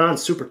didn't dub it on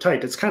super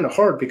tight. It's kind of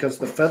hard because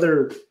the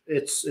feather,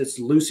 it's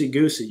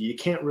loosey-goosey. You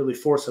can't really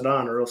force it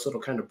on or else it'll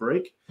kind of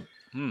break.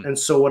 And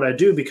so what I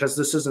do, because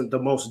this isn't the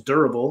most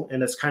durable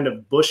and it's kind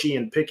of bushy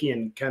and picky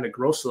and kind of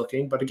gross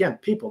looking, but again,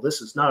 people,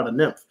 this is not a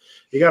nymph.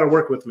 You got to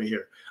work with me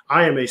here.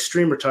 I am a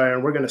streamer tire,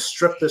 and we're going to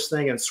strip this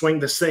thing and swing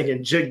this thing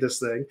and jig this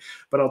thing.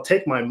 But I'll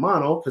take my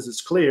mono because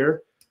it's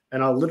clear,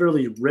 and I'll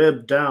literally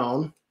rib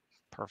down.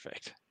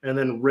 Perfect. And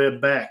then rib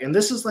back. And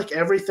this is like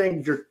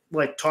everything you're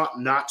like taught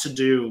not to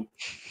do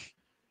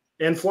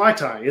in fly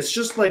tying. It's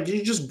just like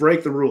you just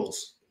break the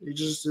rules.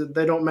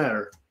 They don't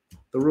matter.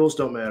 The rules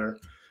don't matter.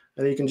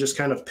 And you can just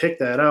kind of pick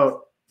that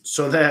out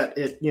so that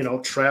it,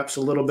 traps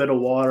a little bit of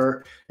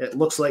water. It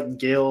looks like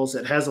gills.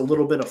 It has a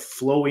little bit of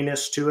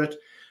flowiness to it.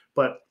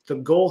 But the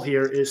goal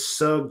here is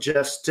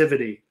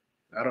suggestivity.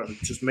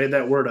 Just made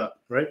that word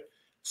up, right?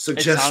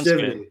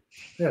 Suggestivity.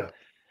 Yeah.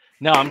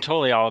 No, I'm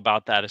totally all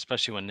about that,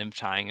 especially when nymph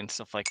tying and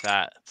stuff like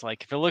that. It's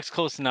like if it looks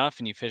close enough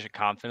and you fish it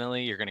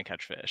confidently, you're going to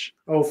catch fish.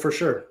 Oh, for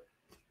sure.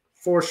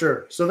 For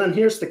sure. So then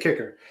here's the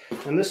kicker.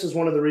 And this is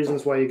one of the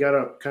reasons why you got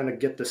to kind of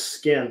get the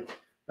skin.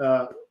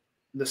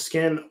 The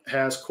skin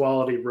has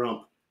quality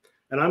rump.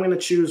 And I'm going to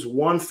choose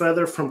one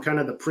feather from kind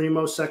of the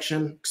primo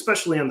section,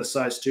 especially on the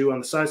size 2. On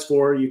the size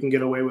 4, you can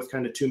get away with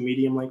kind of 2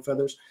 medium-length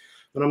feathers.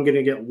 But I'm going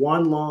to get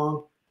one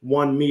long,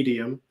 one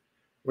medium.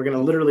 We're going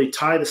to literally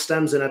tie the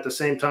stems in at the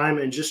same time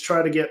and just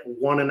try to get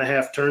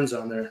 1.5 turns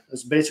on there.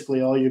 That's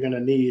basically all you're going to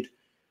need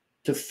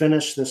to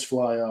finish this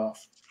fly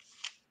off.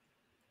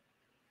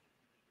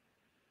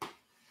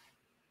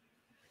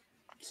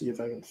 See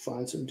if I can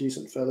find some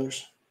decent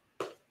feathers.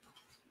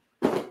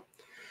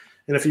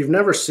 And if you've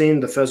never seen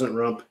the pheasant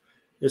rump,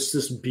 it's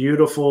this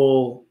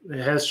beautiful,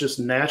 it has just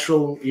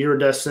natural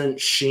iridescent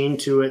sheen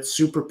to it,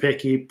 super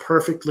picky,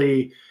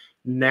 perfectly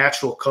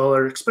natural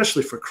color,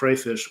 especially for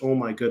crayfish. Oh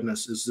my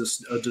goodness, is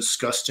this a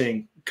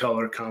disgusting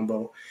color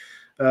combo.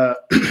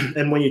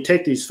 And when you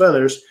take these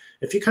feathers,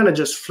 if you kind of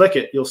just flick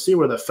it, you'll see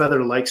where the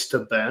feather likes to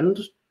bend.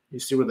 You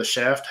see where the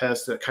shaft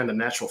has the kind of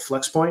natural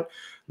flex point.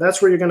 That's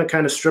where you're going to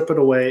kind of strip it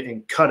away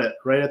and cut it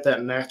right at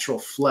that natural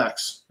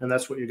flex. And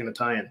that's what you're going to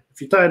tie in.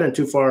 If you tie it in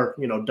too far,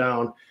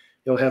 down,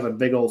 you'll have a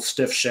big old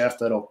stiff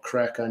shaft that'll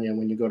crack on you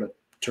when you go to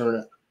turn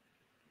it.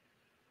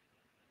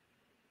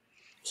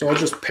 So I'll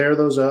just pair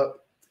those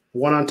up,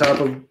 one on top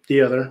of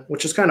the other,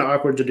 which is kind of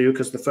awkward to do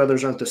because the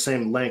feathers aren't the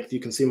same length. You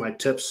can see my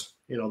tips,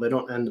 they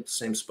don't end at the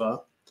same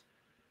spot.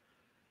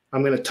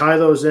 I'm going to tie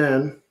those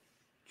in,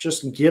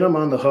 just get them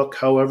on the hook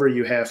however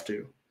you have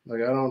to.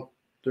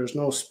 There's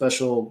no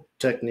special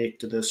technique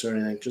to this or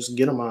anything. Just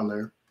get them on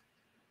there.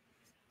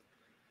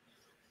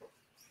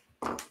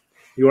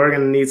 You are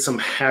going to need some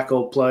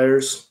hackle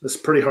pliers. It's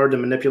pretty hard to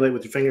manipulate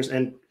with your fingers.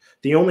 And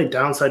the only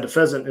downside to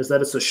pheasant is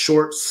that it's a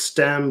short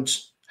stemmed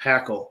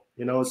hackle.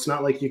 It's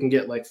not like you can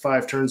get like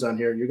 5 turns on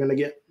here. You're going to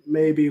get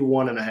maybe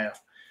 1.5.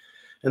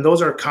 And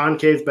those are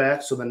concave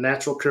back, so the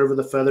natural curve of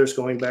the feathers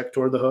going back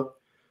toward the hook.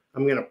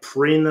 I'm going to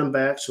preen them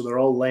back so they're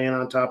all laying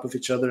on top of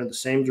each other in the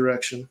same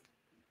direction.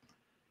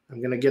 I'm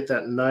going to get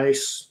that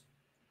nice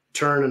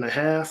 1.5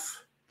 turns,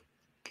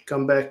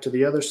 come back to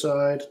the other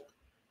side,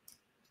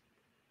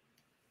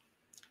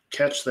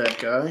 catch that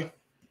guy.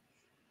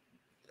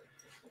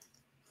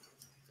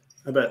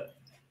 I bet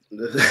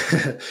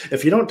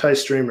if you don't tie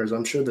streamers,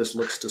 I'm sure this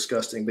looks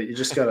disgusting, but you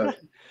just gotta,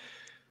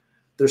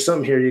 there's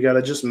something here. You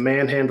gotta just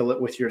manhandle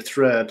it with your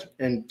thread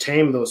and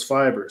tame those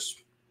fibers.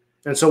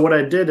 And so what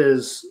I did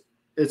is,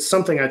 it's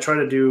something I try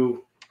to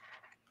do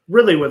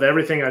really with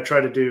everything I try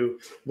to do.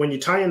 When you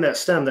tie in that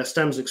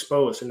stem's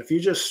exposed. And if you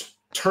just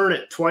turn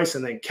it twice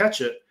and then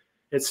catch it,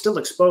 it's still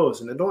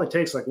exposed. And it only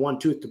takes like one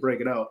tooth to break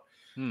it out.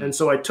 And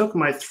so I took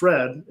my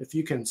thread, if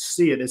you can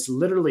see it, it's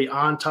literally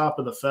on top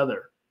of the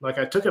feather. Like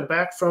I took it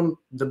back from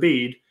the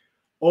bead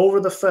over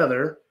the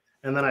feather,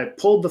 and then I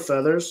pulled the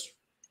feathers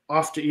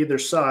off to either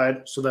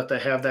side so that they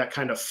have that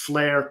kind of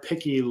flare,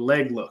 picky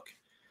leg look.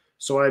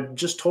 So I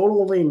just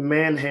totally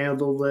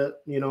manhandled it.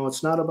 You know,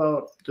 it's not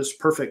about this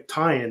perfect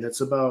tie-in.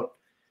 It's about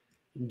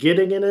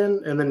getting it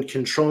in and then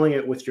controlling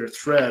it with your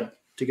thread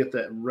to get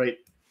that right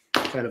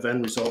kind of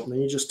end result. And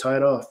then you just tie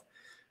it off.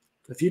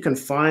 If you can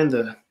find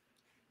the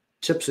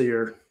tips of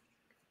your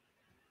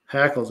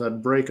hackles,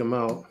 I'd break them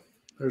out.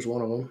 There's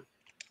one of them.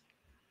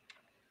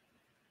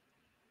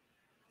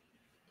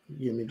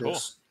 Give me this. Cool.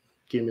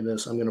 Give me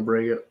this. I'm going to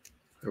break it.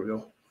 There we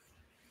go.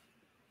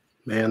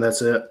 Man,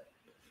 that's it.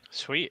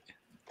 Sweet.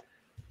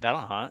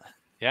 That'll hunt.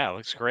 Yeah, it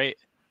looks great.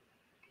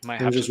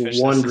 Might and have just to fish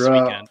one this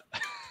drop weekend.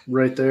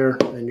 Right there,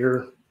 and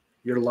you're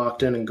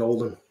locked in and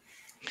golden.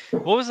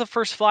 What was the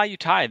first fly you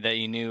tied that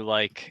you knew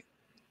like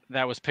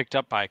that was picked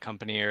up by a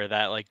company, or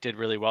that like did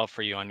really well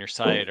for you on your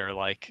site, or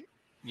like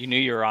you knew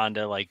you were on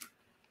to like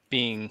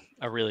being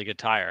a really good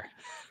tire?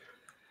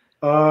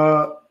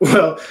 Well,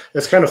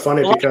 it's kind of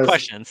funny because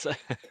questions.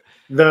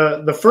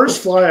 the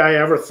first fly I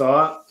ever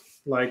thought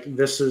like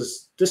this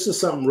is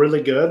something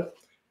really good.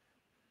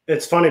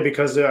 It's funny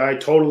because I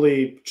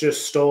totally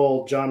just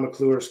stole John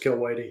McClure's Kill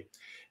Whitey,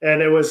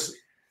 and it was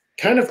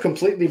kind of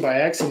completely by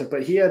accident.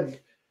 But he had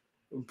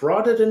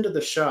brought it into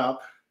the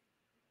shop.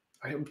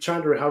 I'm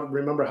trying to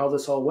remember how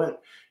this all went,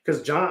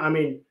 because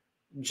Johnny's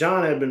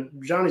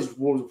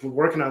was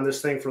working on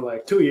this thing for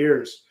like 2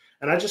 years,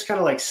 and I just kind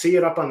of like see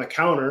it up on the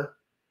counter,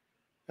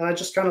 and I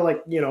just kind of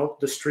like, you know,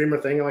 the streamer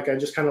thing, and like I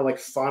just kind of like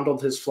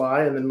fondled his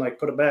fly and then like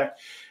put it back,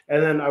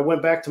 and then I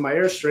went back to my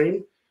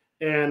Airstream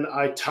and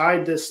I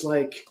tied this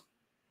like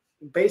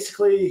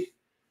basically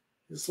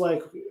it's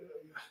like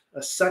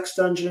a sex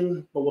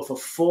dungeon but with a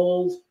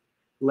full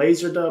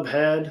laser dub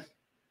head,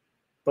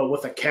 but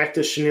with a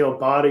cactus chenille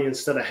body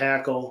instead of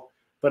hackle.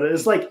 But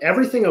it's like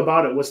everything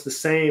about it was the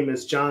same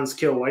as John's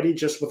Kill Whitey,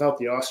 just without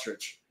the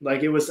ostrich.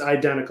 Like it was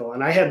identical.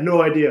 And I had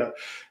no idea,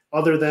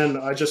 other than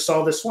I just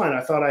saw this one.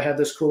 I thought I had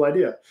this cool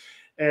idea.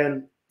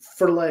 And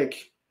for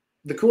like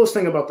the coolest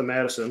thing about the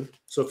Madison,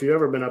 so if you've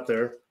ever been up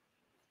there,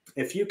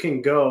 if you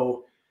can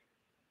go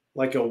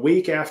like a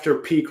week after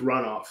peak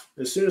runoff,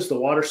 as soon as the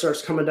water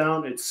starts coming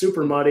down, it's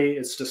super muddy.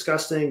 It's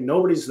disgusting.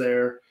 Nobody's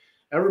there.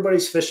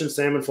 Everybody's fishing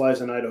salmon flies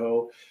in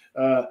Idaho.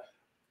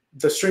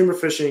 The streamer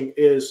fishing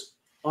is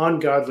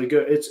ungodly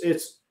good.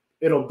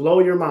 It'll blow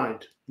your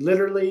mind.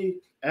 Literally,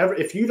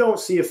 if you don't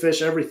see a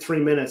fish every 3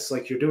 minutes,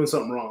 like you're doing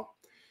something wrong.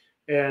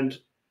 And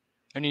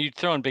you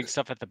throwing big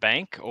stuff at the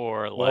bank,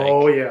 or like?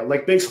 Oh yeah,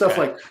 like big stuff,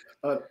 okay.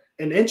 Like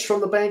an inch from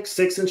the bank,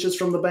 6 inches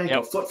from the bank,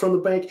 a foot from the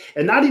bank,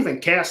 and not even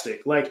casting.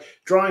 Like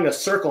drawing a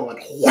circle and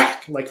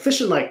whack, like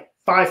fishing like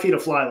 5 feet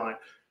of fly line.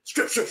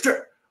 Strip, strip,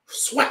 strip,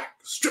 swack,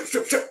 strip,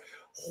 strip, strip,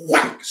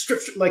 whack, strip,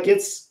 strip. Like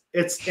it's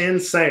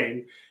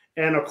insane.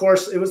 And of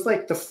course, it was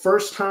like the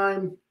first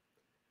time.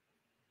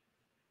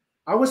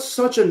 I was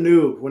such a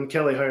noob when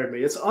Kelly hired me.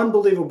 It's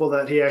unbelievable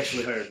that he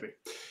actually hired me.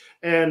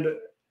 And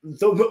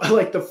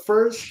the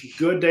first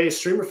good day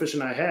streamer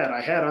fishing I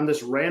had on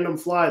this random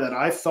fly that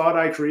I thought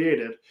I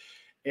created.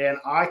 And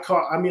I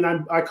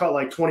caught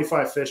like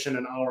 25 fish in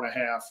an hour and a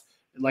half.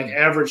 Like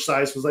average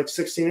size was like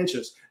 16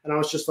 inches. And I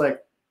was just like,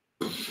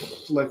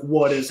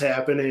 what is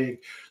happening?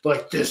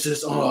 Like, this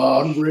is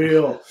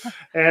unreal.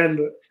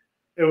 And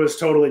it was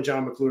totally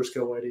John McClure's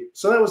Kill Whitey.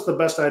 So that was the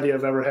best idea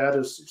I've ever had,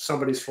 is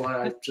somebody's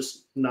fly I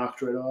just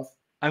knocked right off.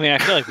 I mean, I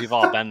feel like we've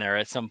all been there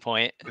at some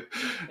point.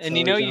 And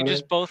you know, you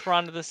just both were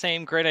onto the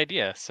same great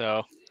idea.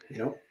 So,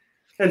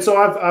 and so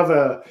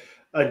I've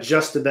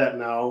adjusted that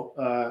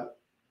now.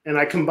 And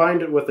I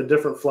combined it with a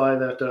different fly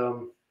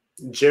that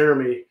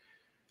Jeremy.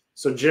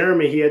 So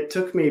Jeremy, he had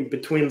took me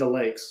between the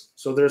lakes.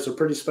 So there's a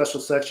pretty special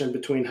section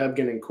between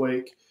Hebgen and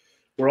Quake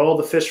where all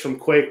the fish from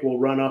Quake will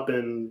run up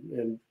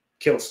and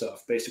kill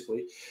stuff,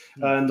 basically.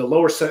 And the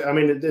lower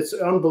it's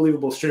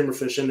unbelievable streamer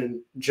fishing. And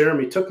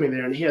Jeremy took me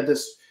there, and he had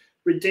this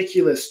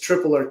ridiculous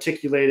triple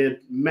articulated,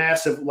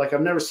 massive, like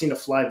I've never seen a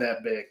fly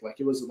that big. Like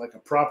it was like a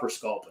proper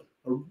sculpin,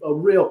 a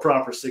real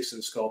proper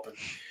 6-inch sculpin.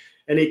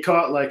 And he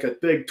caught like a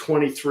big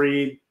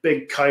 23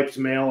 big kiped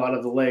male out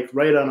of the lake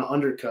right on an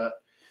undercut.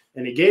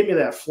 And he gave me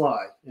that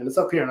fly, and it's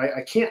up here. And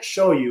I can't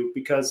show you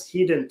because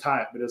he didn't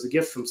tie it, but it was a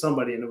gift from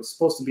somebody, and it was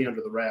supposed to be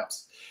under the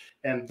wraps.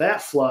 And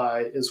that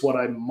fly is what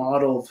I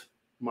modeled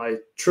my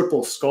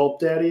triple sculpt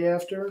daddy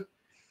after.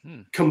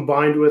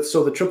 combined with,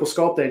 so the triple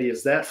sculpt daddy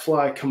is that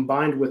fly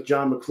combined with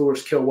John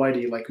McClure's Kill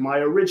Whitey, like my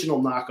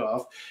original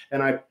knockoff.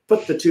 And I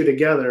put the two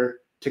together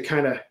to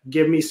kind of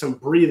give me some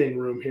breathing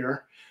room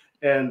here.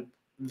 And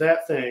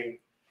that thing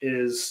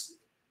is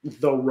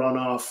the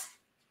runoff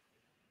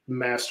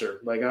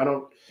master. Like I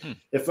don't,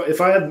 if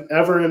I had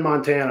ever in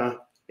Montana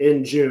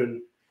in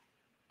June,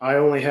 I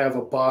only have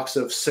a box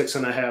of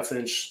 6.5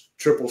 inch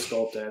triple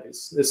sculpt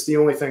daddies. It's the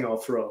only thing I'll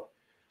throw.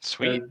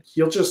 Sweet. And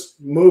you'll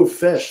just move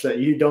fish that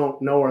you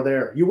don't know are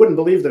there. You wouldn't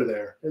believe they're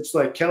there. It's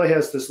like Kelly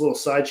has this little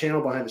side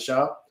channel behind the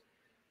shop.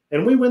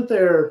 And we went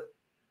there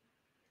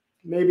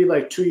maybe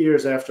like 2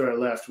 years after I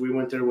left. We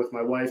went there with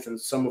my wife and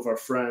some of our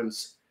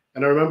friends.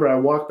 And I remember I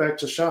walked back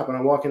to the shop and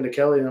I walk into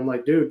Kelly and I'm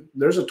like, dude,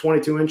 there's a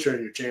 22 incher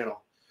in your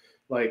channel.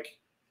 Like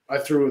I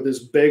threw this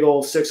big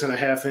old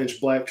 6.5 inch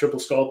black triple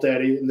sculpt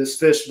daddy, and this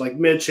fish like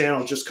mid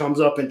channel just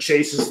comes up and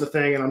chases the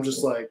thing. And I'm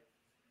just like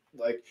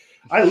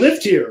I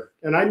lived here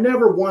and I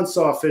never once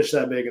saw a fish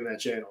that big in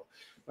that channel.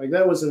 Like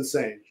that was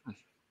insane.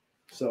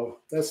 So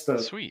that's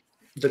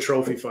the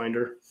trophy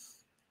finder.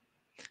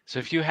 So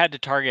if you had to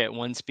target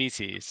one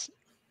species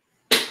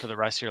for the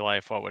rest of your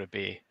life, what would it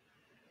be?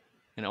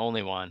 And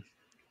only one.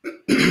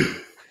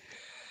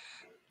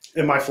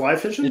 Am I fly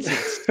fishing?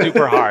 It's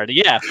super hard.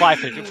 Yeah, fly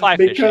fishing.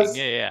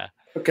 Yeah.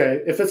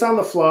 Okay, if it's on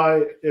the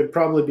fly, it'd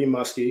probably be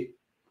muskie.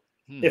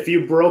 If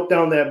you broke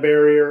down that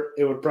barrier,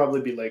 it would probably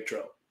be lake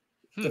trout.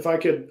 If I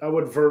could, I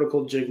would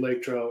vertical jig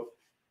lake trout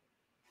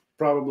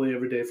probably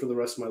every day for the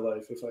rest of my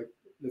life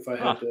if I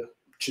had to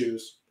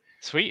choose.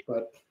 Sweet.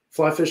 But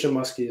fly fishing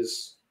muskie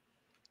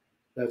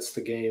that's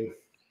the game.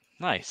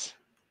 Nice.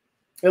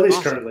 At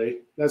least currently,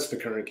 that's the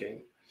current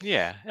game.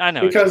 Yeah, I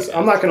know. Because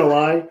I'm not going to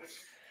lie.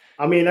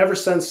 I mean, ever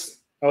since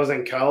I was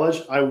in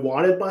college, I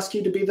wanted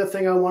muskie to be the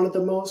thing I wanted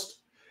the most.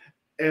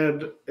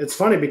 And it's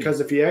funny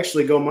because if you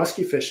actually go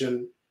muskie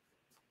fishing,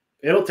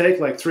 it'll take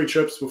like 3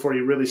 trips before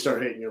you really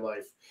start hating your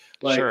life.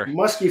 Like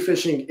muskie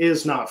fishing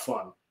is not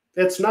fun.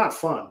 It's not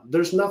fun.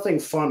 There's nothing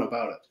fun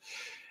about it.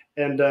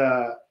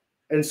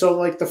 And so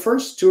like the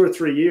first 2 or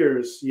 3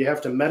 years, you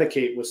have to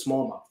medicate with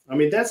smallmouth. I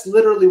mean, that's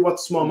literally what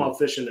smallmouth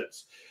fishing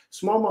is.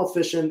 Smallmouth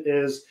fishing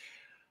is,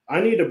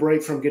 I need a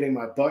break from getting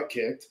my butt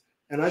kicked.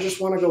 And I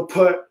just want to go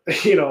put,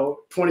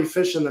 20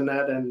 fish in the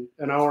net and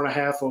an hour and a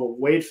half of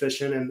wade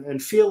fishing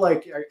and feel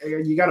like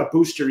you got to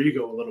boost your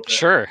ego a little bit.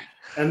 Sure.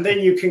 And then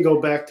you can go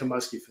back to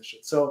muskie fishing.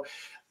 So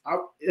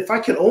if I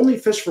could only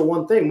fish for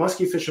one thing,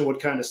 muskie fishing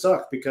would kind of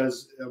suck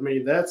because, I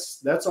mean,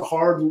 that's a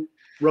hard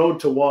road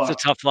to walk.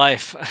 It's a tough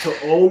life. To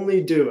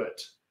only do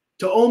it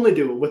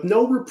with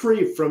no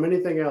reprieve from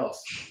anything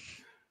else.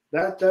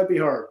 That'd be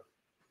hard.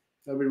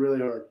 That'd be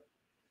really hard.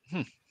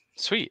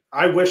 Sweet.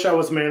 I wish I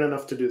was man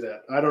enough to do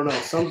that. I don't know.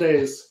 Some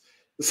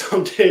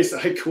days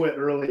I quit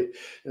early.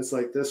 It's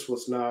like, this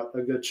was not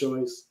a good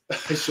choice.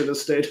 I should have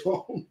stayed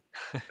home.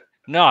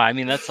 No, I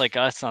mean, that's like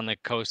us on the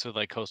coast with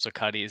like coastal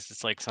cutties.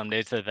 It's like some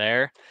days they're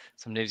there.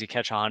 Some days you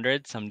catch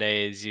 100. Some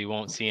days you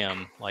won't see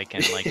them like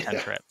in like 10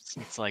 trips.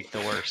 It's like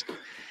the worst.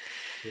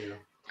 Yeah.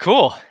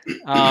 Cool.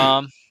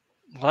 Well,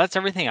 that's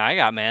everything I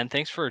got, man.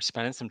 Thanks for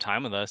spending some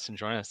time with us and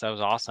joining us. That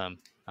was awesome.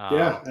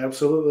 Yeah,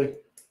 absolutely.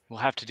 We'll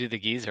have to do the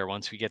geezer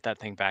once we get that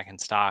thing back in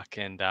stock.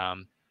 And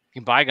you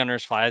can buy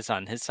Gunnar's flies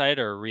on his site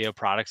or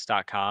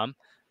rioproducts.com.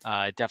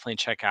 Definitely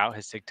check out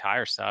his Sig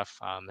Tire stuff.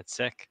 It's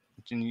sick.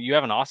 And you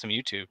have an awesome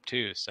YouTube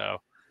too. So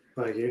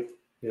thank you.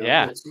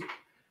 Yeah. It's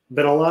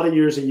been a lot of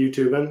years of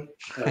YouTubing.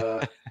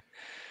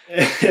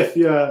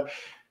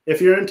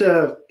 If you're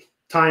into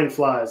tying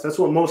flies, that's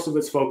what most of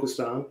it's focused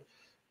on.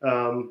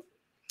 And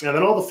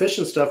then all the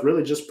fishing stuff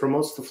really just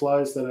promotes the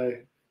flies that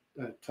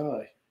I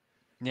tie.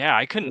 Yeah,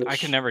 I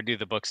could never do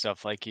the book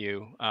stuff like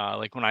you.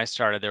 Like when I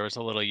started, there was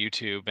a little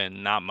YouTube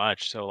and not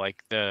much. So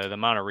like the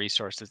amount of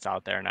resources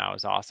out there now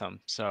is awesome.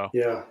 So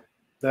yeah,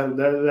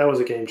 that was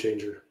a game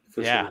changer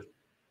for sure.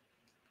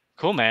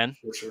 Cool, man.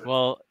 For sure.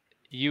 Well,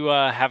 you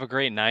have a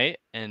great night,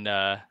 and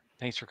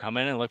thanks for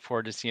coming, and look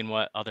forward to seeing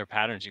what other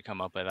patterns you come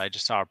up with. I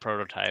just saw a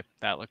prototype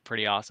that looked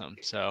pretty awesome.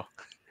 So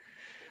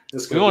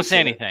we won't say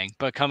anything,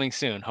 but coming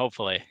soon,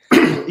 hopefully.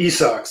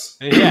 E-socks.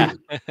 Yeah.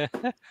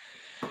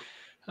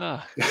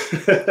 Oh,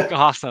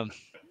 awesome.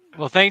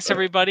 Well, thanks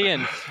everybody,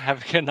 and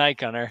have a good night,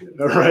 Gunnar.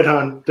 Right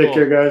on. Take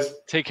care, guys.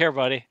 Take care,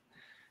 buddy.